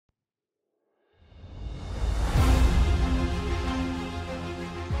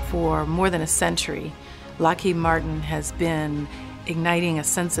For more than a century, Lockheed Martin has been igniting a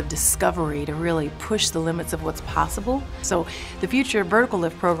sense of discovery to really push the limits of what's possible. So the future vertical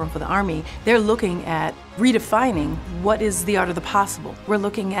lift program for the Army, they're looking at redefining what is the art of the possible. We're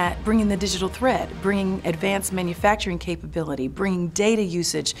looking at bringing the digital thread, bringing advanced manufacturing capability, bringing data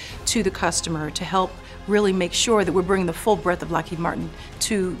usage to the customer to help really make sure that we're bringing the full breadth of Lockheed Martin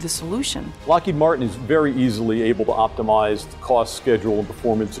to the solution. Lockheed Martin is very easily able to optimize the cost, schedule, and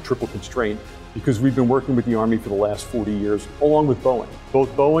performance to triple constraint because we've been working with the Army for the last 40 years, along with Boeing. Both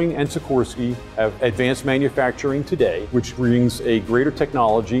Boeing and Sikorsky have advanced manufacturing today, which brings a greater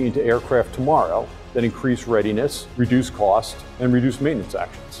technology into aircraft tomorrow that increase readiness, reduce cost, and reduce maintenance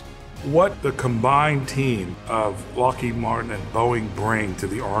actions. What the combined team of Lockheed Martin and Boeing bring to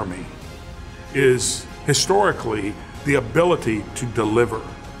the Army is historically the ability to deliver,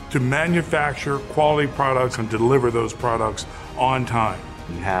 to manufacture quality products and deliver those products on time.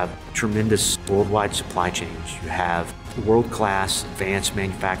 You have tremendous worldwide supply chains. You have world-class advanced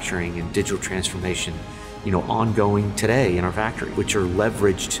manufacturing and digital transformation, ongoing today in our factory, which are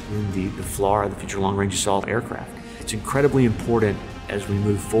leveraged in the FLRAA, the Future Long-Range Assault Aircraft. It's incredibly important as we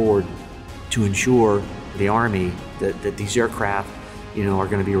move forward to ensure the Army that these aircraft, are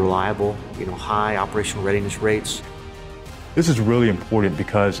going to be reliable, high operational readiness rates. This is really important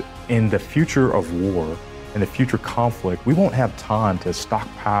because in the future of war, in the future conflict, we won't have time to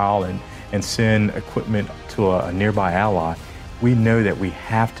stockpile and send equipment to a nearby ally. We know that we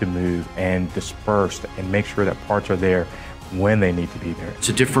have to move and disperse and make sure that parts are there when they need to be there. It's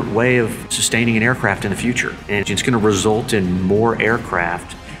a different way of sustaining an aircraft in the future, and it's going to result in more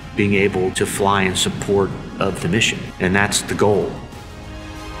aircraft being able to fly in support of the mission, and that's the goal.